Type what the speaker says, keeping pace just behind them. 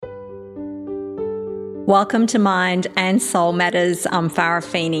Welcome to Mind and Soul Matters. I'm Farah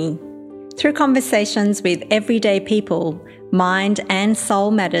Feeney. Through conversations with everyday people, Mind and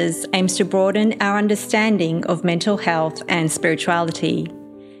Soul Matters aims to broaden our understanding of mental health and spirituality,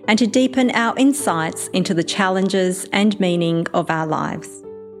 and to deepen our insights into the challenges and meaning of our lives.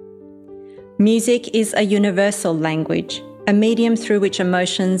 Music is a universal language, a medium through which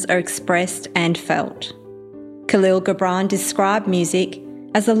emotions are expressed and felt. Khalil Gibran described music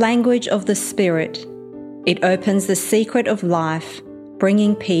as a language of the spirit. It opens the secret of life,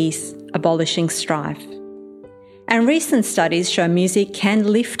 bringing peace, abolishing strife. And recent studies show music can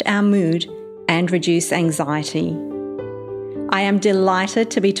lift our mood and reduce anxiety. I am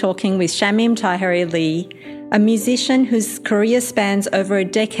delighted to be talking with Shamim Taheri Lee, a musician whose career spans over a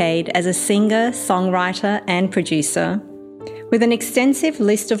decade as a singer, songwriter, and producer, with an extensive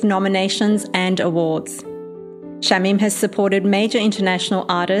list of nominations and awards. Shamim has supported major international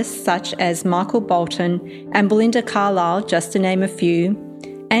artists such as Michael Bolton and Belinda Carlisle, just to name a few,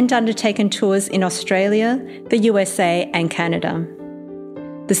 and undertaken tours in Australia, the USA and Canada.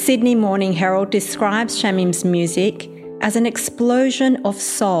 The Sydney Morning Herald describes Shamim's music as an explosion of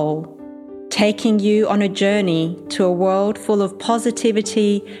soul, taking you on a journey to a world full of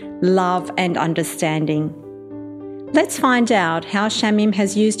positivity, love and understanding. Let's find out how Shamim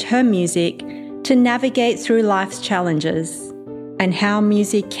has used her music to navigate through life's challenges, and how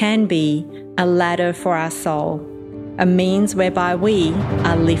music can be a ladder for our soul, a means whereby we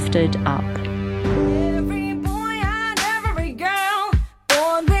are lifted up. Every boy and every girl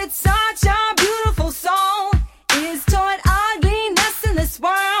born with such a beautiful soul is taught ugliness in this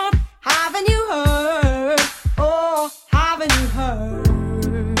world. Haven't you heard? Oh, haven't you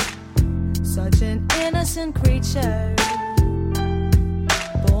heard? Such an innocent creature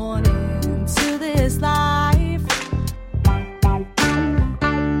born into this life.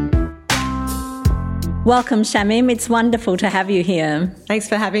 Welcome, Shamim. It's wonderful to have you here. Thanks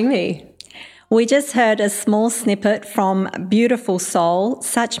for having me. We just heard a small snippet from Beautiful Soul,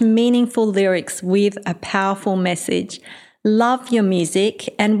 such meaningful lyrics with a powerful message. Love your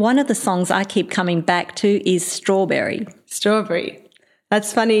music, and one of the songs I keep coming back to is Strawberry. Strawberry.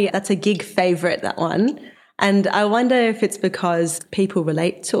 That's funny. That's a gig favourite, that one. And I wonder if it's because people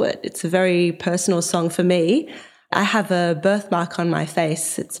relate to it. It's a very personal song for me. I have a birthmark on my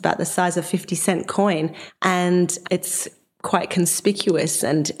face. It's about the size of a 50-cent coin, and it's quite conspicuous.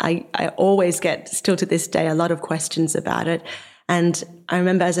 And I always get, still to this day, a lot of questions about it. And I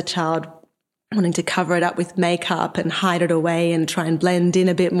remember as a child wanting to cover it up with makeup and hide it away and try and blend in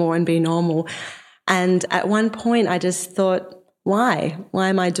a bit more and be normal. And at one point I just thought, why? Why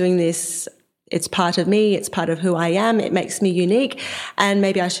am I doing this? It's part of me. It's part of who I am. It makes me unique. And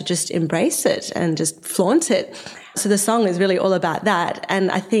maybe I should just embrace it and just flaunt it. So the song is really all about that.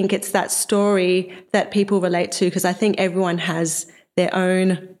 And I think it's that story that people relate to, because I think everyone has their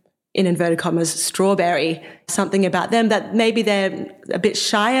own, in inverted commas, strawberry, something about them that maybe they're a bit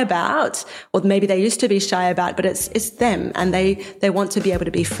shy about, or maybe they used to be shy about, but it's them, and they want to be able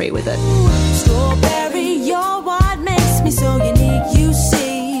to be free with it. Strawberry, you're what makes me so unique, you see.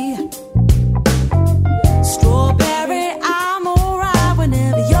 Strawberry, I'm alright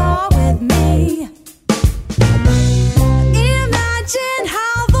whenever you're with me. Imagine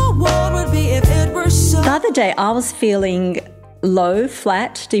how the world would be if it were so. The other day I was feeling low,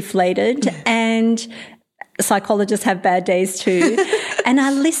 flat, deflated, and psychologists have bad days too. And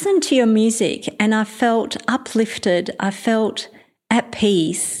I listened to your music and I felt uplifted. I felt at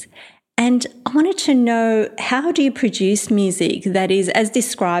peace. And I wanted to know, how do you produce music that is, as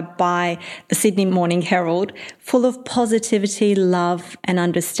described by the Sydney Morning Herald, full of positivity, love and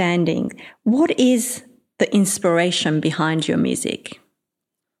understanding? What is the inspiration behind your music?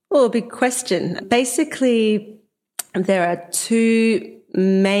 Oh, big question. Basically, there are two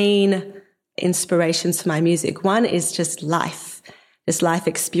main inspirations for my music. One is just life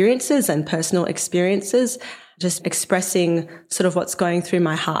experiences and personal experiences, just expressing sort of what's going through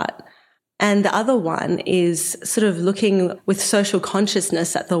my heart. And the other one is sort of looking with social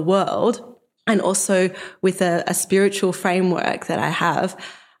consciousness at the world, and also with a spiritual framework that I have,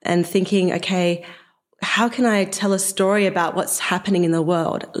 and thinking, okay, how can I tell a story about what's happening in the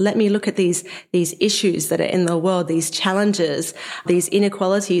world? Let me look at these issues that are in the world, these challenges, these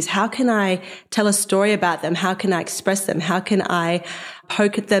inequalities. How can I tell a story about them? How can I express them? How can I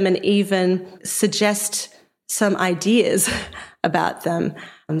poke at them and even suggest some ideas about them?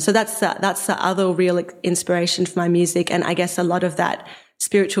 So that's the other real inspiration for my music. And I guess a lot of that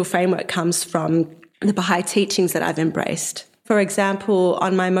spiritual framework comes from the Baha'i teachings that I've embraced. For example,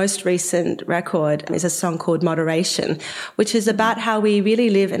 on my most recent record is a song called Moderation, which is about how we really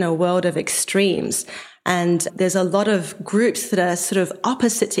live in a world of extremes. And there's a lot of groups that are sort of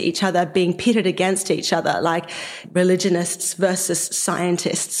opposite to each other, being pitted against each other, like religionists versus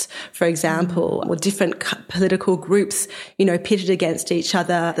scientists, for example, or different political groups, pitted against each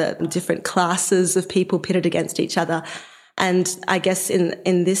other, the different classes of people pitted against each other. And I guess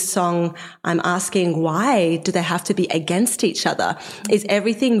in this song, I'm asking, why do they have to be against each other? Is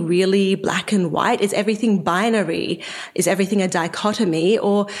everything really black and white? Is everything binary? Is everything a dichotomy?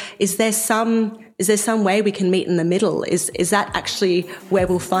 Or is there some way we can meet in the middle? Is that actually where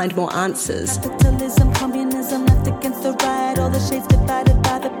we'll find more answers? Capitalism, communism, left against the right, all the shades divided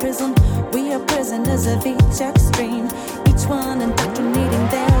by the prism. We are prisoners of each extreme, each one indoctrinating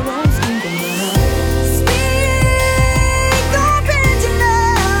their own scheme.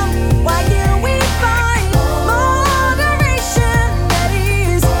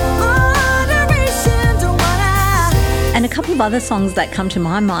 And a couple of other songs that come to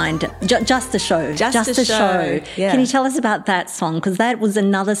my mind, Just a Show. Just a Show. Yeah. Can you tell us about that song? Because that was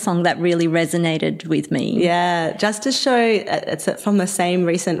another song that really resonated with me. Yeah, Just a Show, it's from the same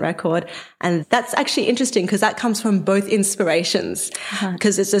recent record. And that's actually interesting because that comes from both inspirations.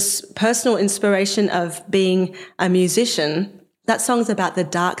 Because it's this personal inspiration of being a musician. That song's about the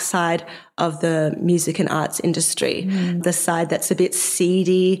dark side of the music and arts industry, the side that's a bit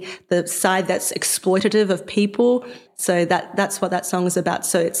seedy, the side that's exploitative of people. So that's what that song is about.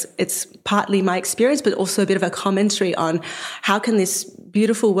 So it's partly my experience, but also a bit of a commentary on how can this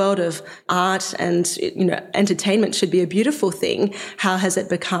beautiful world of art and entertainment should be a beautiful thing. How has it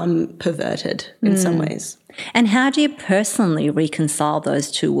become perverted in some ways? And how do you personally reconcile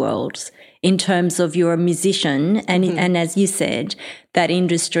those two worlds? In terms of you're a musician and as you said, that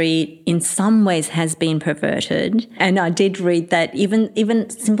industry in some ways has been perverted. And I did read that even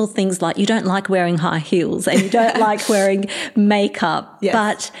simple things like you don't like wearing high heels and you don't like wearing makeup. Yes.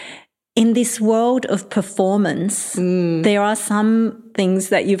 But in this world of performance, there are some things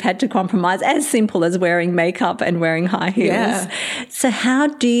that you've had to compromise, as simple as wearing makeup and wearing high heels. Yeah. So how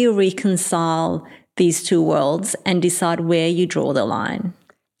do you reconcile these two worlds and decide where you draw the line?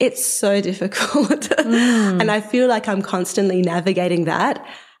 It's so difficult. And I feel like I'm constantly navigating that.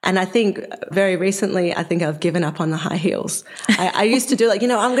 And I think very recently, I've given up on the high heels. I used to do I'm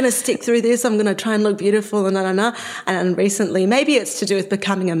going to stick through this. I'm going to try and look beautiful and And recently, maybe it's to do with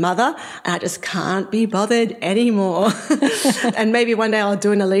becoming a mother. And I just can't be bothered anymore. And maybe one day I'll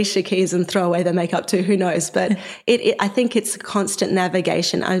do an Alicia Keys and throw away the makeup too. Who knows? But I think it's a constant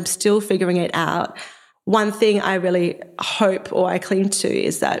navigation. I'm still figuring it out. One thing I really hope or I cling to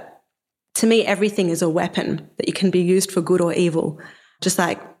is that, to me, everything is a weapon that you can be used for good or evil. Just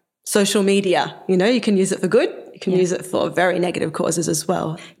like social media, you can use it for good, you can use it for very negative causes as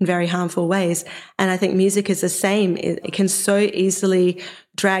well, in very harmful ways. And I think music is the same. It can so easily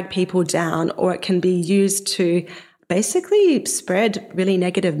drag people down, or it can be used to basically spread really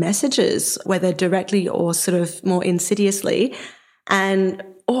negative messages, whether directly or sort of more insidiously. And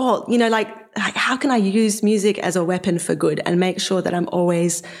how can I use music as a weapon for good and make sure that I'm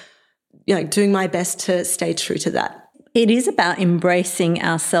always, doing my best to stay true to that? It is about embracing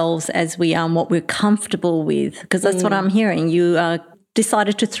ourselves as we are and what we're comfortable with, because that's what I'm hearing. You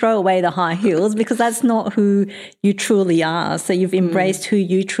decided to throw away the high heels because that's not who you truly are. So you've embraced who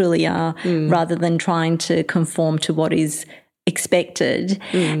you truly are rather than trying to conform to what is expected.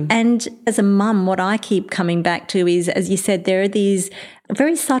 And as a mum, what I keep coming back to is, as you said, there are these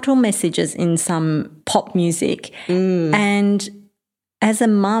very subtle messages in some pop music. And as a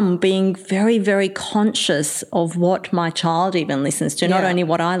mum, being very, very conscious of what my child even listens to, not only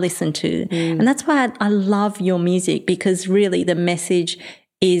what I listen to. And that's why I love your music, because really the message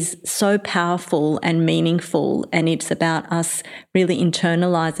is so powerful and meaningful, and it's about us really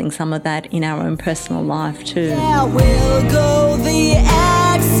internalizing some of that in our own personal life too. Yeah, we'll go the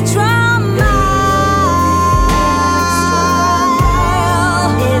extra mile.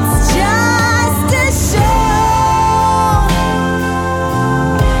 It's just a show.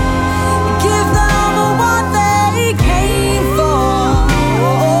 Give them what they came for.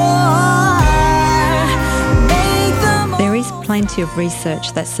 Make them. There is plenty of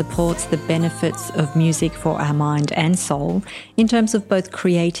research that supports the benefits of music for our mind and soul in terms of both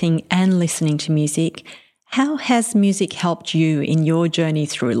creating and listening to music. How has music helped you in your journey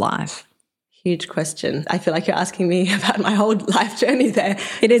through life? Huge question. I feel like you're asking me about my whole life journey there.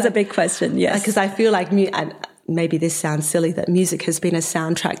 It is a big question, yes. Because I feel like, and maybe this sounds silly, that music has been a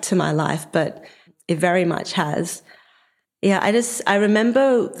soundtrack to my life, but it very much has. Yeah, I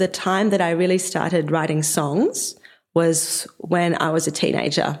remember the time that I really started writing songs was when I was a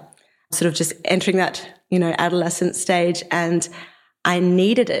teenager, sort of just entering that, adolescent stage, and I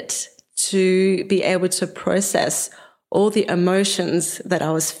needed it to be able to process all the emotions that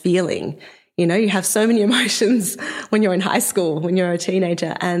I was feeling. You know, you have so many emotions when you're in high school, when you're a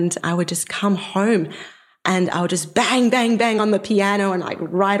teenager, and I would just come home and I would just bang, bang, bang on the piano and like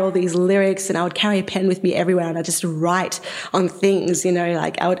write all these lyrics, and I would carry a pen with me everywhere and I'd just write on things, you know,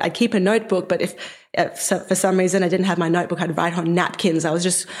 like I'd keep a notebook, but if for some reason I didn't have my notebook, I'd write on napkins. I was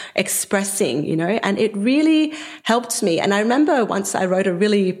just expressing, you know, and it really helped me. And I remember once I wrote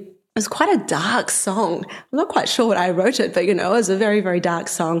it was quite a dark song. I'm not quite sure what I wrote it, but, you know, it was a very, very dark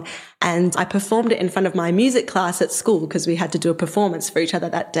song. And I performed it in front of my music class at school because we had to do a performance for each other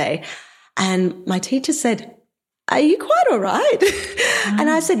that day. And my teacher said, "Are you quite all right?" And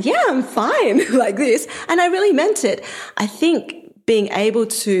I said, "Yeah, I'm fine," like this. And I really meant it. I think being able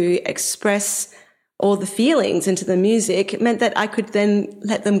to express all the feelings into the music meant that I could then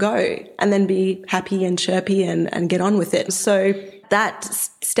let them go and then be happy and chirpy and get on with it. So that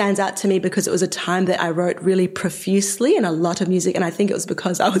stands out to me because it was a time that I wrote really profusely and a lot of music. And I think it was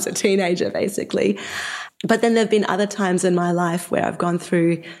because I was a teenager, basically. But then there have been other times in my life where I've gone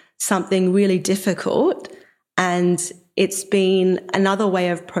through something really difficult, and it's been another way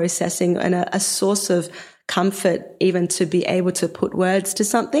of processing and a source of comfort, even to be able to put words to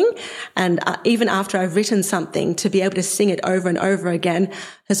something. And even after I've written something, to be able to sing it over and over again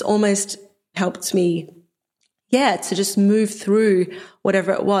has almost helped me, to just move through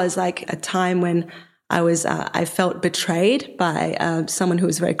whatever it was, like a time when I felt betrayed by someone who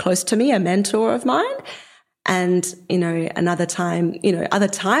was very close to me, a mentor of mine. And, you know, other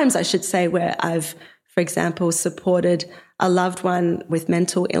times I should say, where I've, for example, supported a loved one with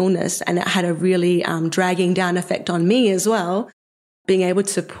mental illness, and it had a really dragging down effect on me as well. Being able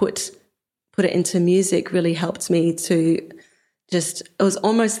to put it into music really helped me to it was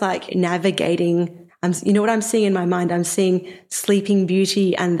almost like navigating. You know what I'm seeing in my mind? I'm seeing Sleeping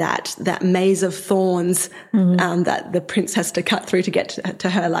Beauty and that maze of thorns that the prince has to cut through to get to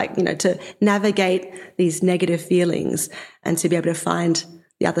her, like, you know, to navigate these negative feelings and to be able to find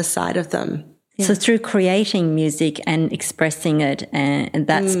the other side of them. Yeah. So through creating music and expressing it, and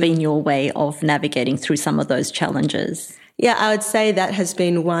that's been your way of navigating through some of those challenges. Yeah, I would say that has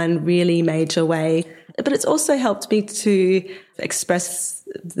been one really major way. But it's also helped me to express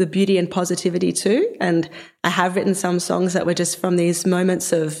the beauty and positivity too. And I have written some songs that were just from these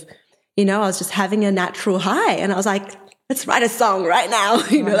moments of, you know, I was just having a natural high and I was like, let's write a song right now,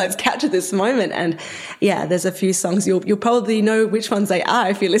 you know, let's capture this moment. And yeah, there's a few songs, you'll probably know which ones they are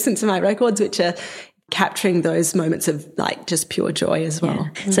if you listen to my records, which are capturing those moments of like just pure joy as well.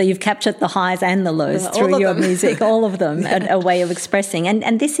 Yeah. So you've captured the highs and the lows through your music, all of them, a way of expressing.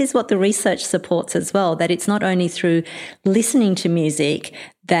 And this is what the research supports as well, that it's not only through listening to music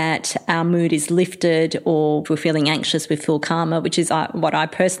that our mood is lifted, or if we're feeling anxious, we feel calmer, which is what I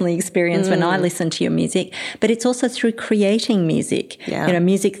personally experience when I listen to your music. But it's also through creating music. Yeah. You know,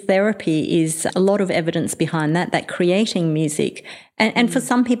 music therapy is a lot of evidence behind that creating music. And for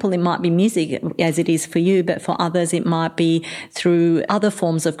some people, it might be music as it is for you, but for others, it might be through other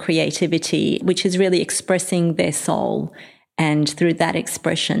forms of creativity, which is really expressing their soul. And through that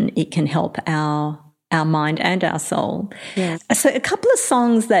expression, it can help our mind and our soul. Yeah. So a couple of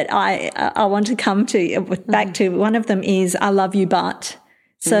songs that I want to come to, back to, one of them is I Love You But.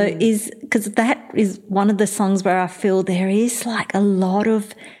 So because that is one of the songs where I feel there is like a lot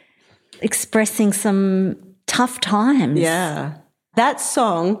of expressing some tough times. Yeah. That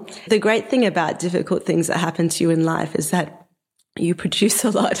song, the great thing about difficult things that happen to you in life is that you produce a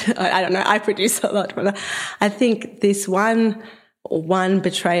lot. I don't know, I produce a lot from that. I think this one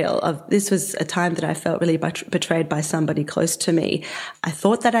betrayal of, this was a time that I felt really betrayed by somebody close to me. I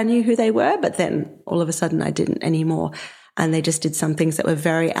thought that I knew who they were, but then all of a sudden I didn't anymore. And they just did some things that were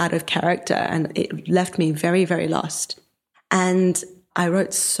very out of character, and it left me very, very lost. And I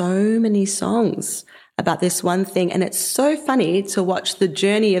wrote so many songs about this one thing. And it's so funny to watch the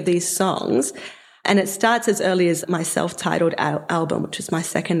journey of these songs. And it starts as early as my self-titled album, which is my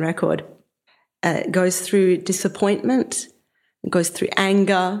second record. It goes through disappointment, it goes through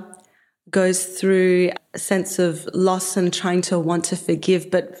anger, goes through a sense of loss and trying to want to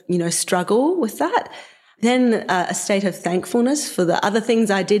forgive, but, you know, struggle with that. Then a state of thankfulness for the other things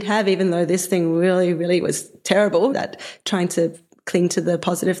I did have, even though this thing really, really was terrible, that trying to cling to the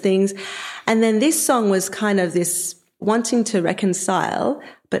positive things. And then this song was kind of this wanting to reconcile,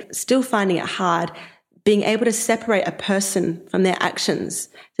 but still finding it hard, being able to separate a person from their actions,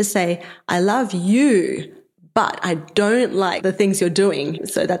 to say, I love you, but I don't like the things you're doing.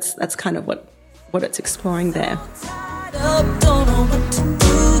 So that's kind of what it's exploring there. Don't know what to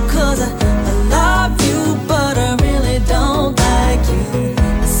do, 'cause I love you, but I really don't like you.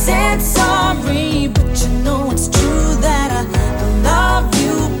 Since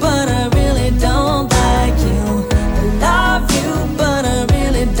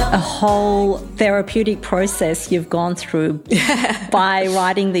whole therapeutic process you've gone through by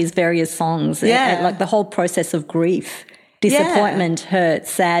writing these various songs. Like the whole process of grief, disappointment, hurt,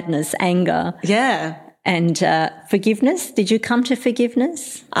 sadness, anger. Yeah. And forgiveness. Did you come to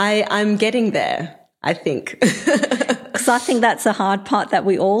forgiveness? I'm getting there, I think. Because I think that's a hard part that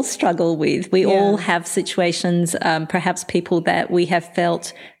we all struggle with. We all have situations, perhaps people that we have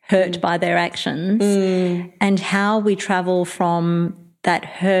felt hurt by their actions, and how we travel from that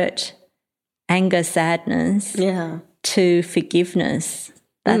hurt, anger, sadness to forgiveness.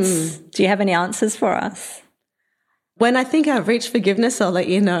 That's. Do you have any answers for us? When I think I've reached forgiveness, I'll let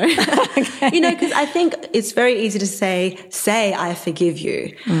you know. Okay. Because I think it's very easy to say, I forgive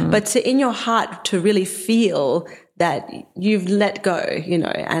you. But to, in your heart, to really feel that you've let go,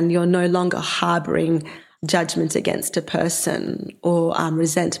 and you're no longer harboring judgment against a person or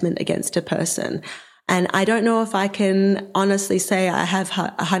resentment against a person. And I don't know if I can honestly say I have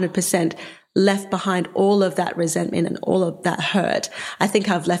 100% left behind all of that resentment and all of that hurt. I think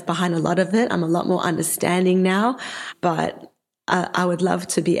I've left behind a lot of it. I'm a lot more understanding now, but I would love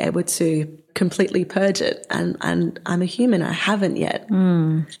to be able to completely purge it. And I'm a human. I haven't yet.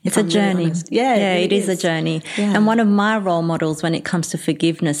 It's a journey. Really yeah, it is a journey. Yeah. And one of my role models when it comes to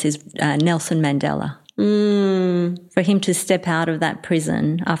forgiveness is Nelson Mandela. For him to step out of that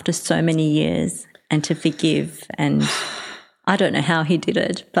prison after so many years and to forgive, and I don't know how he did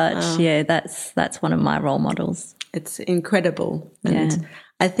it, but that's one of my role models. It's incredible. And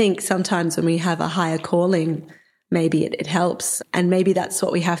I think sometimes when we have a higher calling, maybe it helps, and maybe that's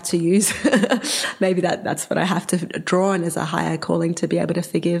what we have to use. Maybe that's what I have to draw on as a higher calling, to be able to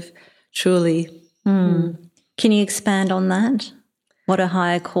forgive truly. Can you expand on that? What a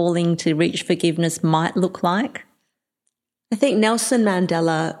higher calling to reach forgiveness might look like? I think Nelson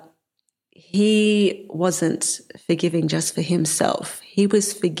Mandela, he wasn't forgiving just for himself. He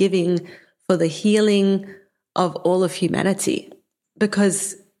was forgiving for the healing of all of humanity,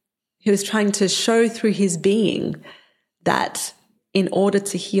 because he was trying to show through his being that in order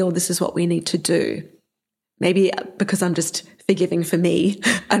to heal, this is what we need to do. Maybe because I'm just forgiving for me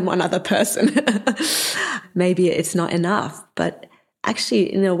and one other person, maybe it's not enough. But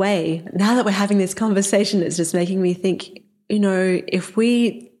actually, in a way, now that we're having this conversation, it's just making me think, if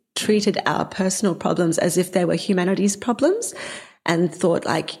we treated our personal problems as if they were humanity's problems, and thought,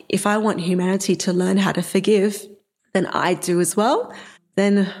 like, if I want humanity to learn how to forgive, then I do as well,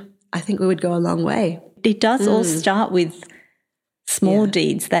 then I think we would go a long way. It does all start with small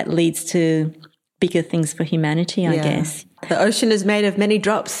deeds that leads to bigger things for humanity, I guess. The ocean is made of many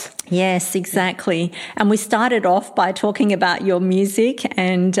drops. Yes, exactly. And we started off by talking about your music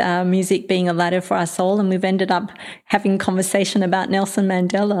and music being a ladder for our soul, and we've ended up having conversation about Nelson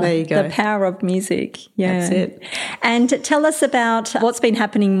Mandela. There you go. The power of music. Yeah. That's it. And tell us about what's been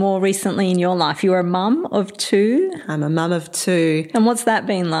happening more recently in your life. You're a mum of 2. I'm a mum of 2. And what's that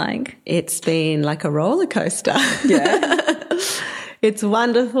been like? It's been like a roller coaster. Yeah. It's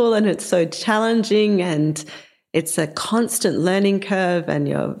wonderful, and it's so challenging, and it's a constant learning curve, and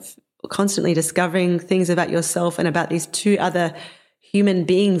you're constantly discovering things about yourself and about these 2 other human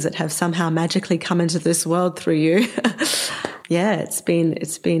beings that have somehow magically come into this world through you. It's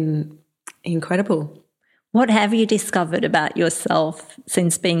been incredible. What have you discovered about yourself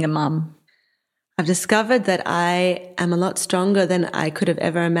since being a mum? I've discovered that I am a lot stronger than I could have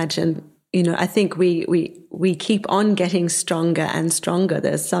ever imagined. I think we keep on getting stronger and stronger.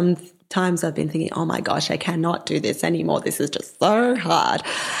 There's some times I've been thinking, oh my gosh, I cannot do this anymore. This is just so hard.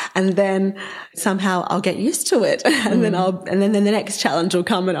 And then somehow I'll get used to it. And then the next challenge will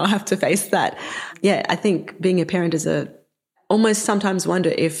come and I'll have to face that. Yeah, I think being a parent is almost sometimes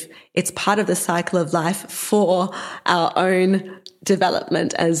wonder if it's part of the cycle of life for our own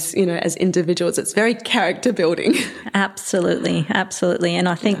development as individuals. It's very character building. Absolutely. And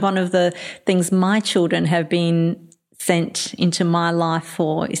I think one of the things my children have been sent into my life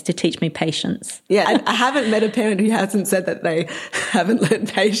for is to teach me patience. Yeah, I haven't met a parent who hasn't said that they haven't learned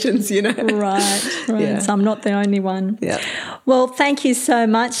patience, Right. Yeah. So I'm not the only one. Yeah. Well, thank you so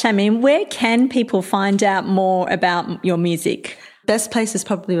much, Shamim. Where can people find out more about your music? Best place is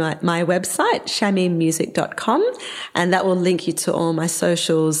probably my website, shamimmusic.com, and that will link you to all my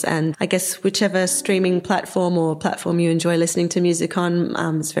socials, and I guess whichever streaming platform or platform you enjoy listening to music on,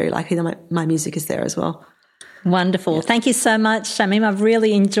 it's very likely that my music is there as well. Wonderful. Yeah. Thank you so much, Shamim. I've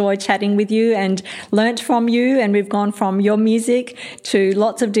really enjoyed chatting with you and learnt from you, and we've gone from your music to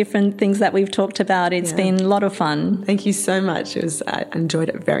lots of different things that we've talked about. It's been a lot of fun. Thank you so much. I enjoyed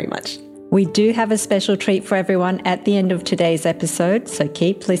it very much. We do have a special treat for everyone at the end of today's episode, so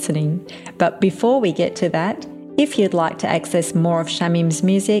keep listening. But before we get to that, If you'd like to access more of Shamim's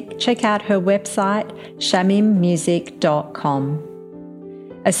music, check out her website, shamimmusic.com.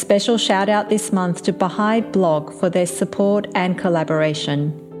 A special shout out this month to Baha'i Blog for their support and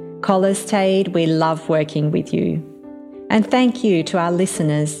collaboration. Collis Tade, we love working with you. And thank you to our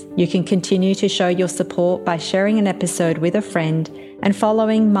listeners. You can continue to show your support by sharing an episode with a friend and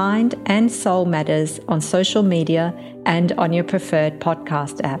following Mind and Soul Matters on social media and on your preferred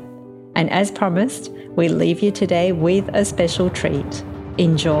podcast app. And as promised, we leave you today with a special treat.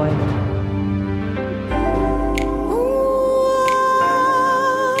 Enjoy.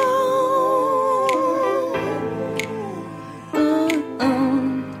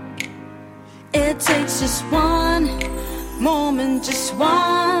 It takes just one moment, just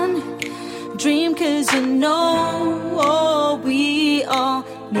one dream, 'cause you know we all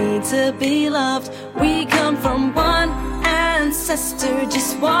need to be loved. We come from one ancestor,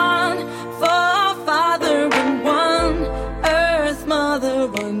 just one forefather and one earth mother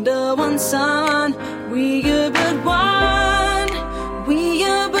under one sun. We are but one, we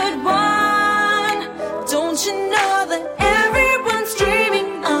are but one. Don't you know that everyone's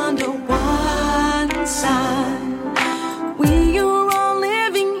dreaming under one sun? We are all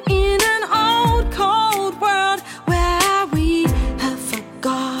living in an old cold world where we have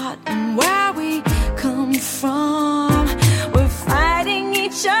forgotten where we come from. We're fighting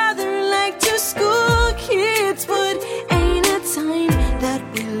each other like two school kids, but ain't it time that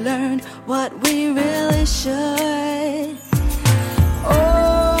we learned what we really should?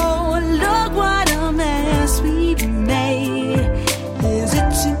 Oh, look what a mess we've made. Is it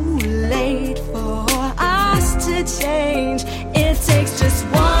too late for us to change? It takes just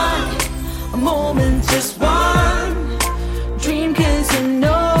one moment, just one dream, 'cause you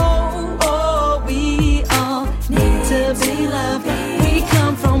know we all need to be loved. We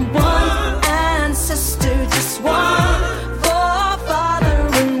come from one ancestor, just one forefather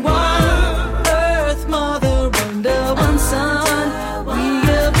and one earth mother under one sun. We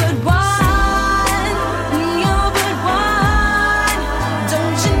are but one, we are but one.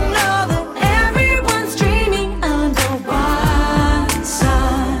 Don't you know that everyone's dreaming under one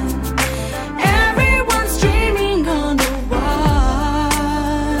sun? Everyone's dreaming under one.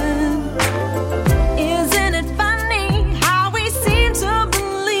 Isn't it funny how we seem to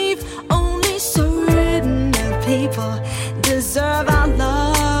believe only certain people deserve our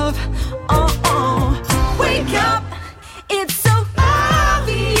love? Wake up, it's so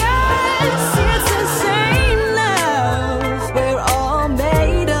obvious. It's the same love we're all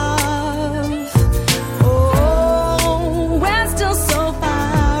made of. Oh, we're still so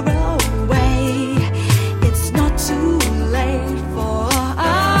far away. It's not too late for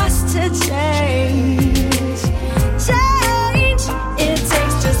us to change. Change. It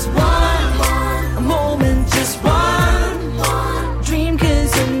takes just one moment, just one dream,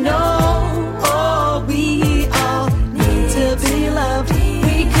 'cause you know we all need to be loved.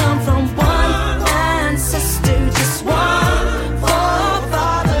 We come from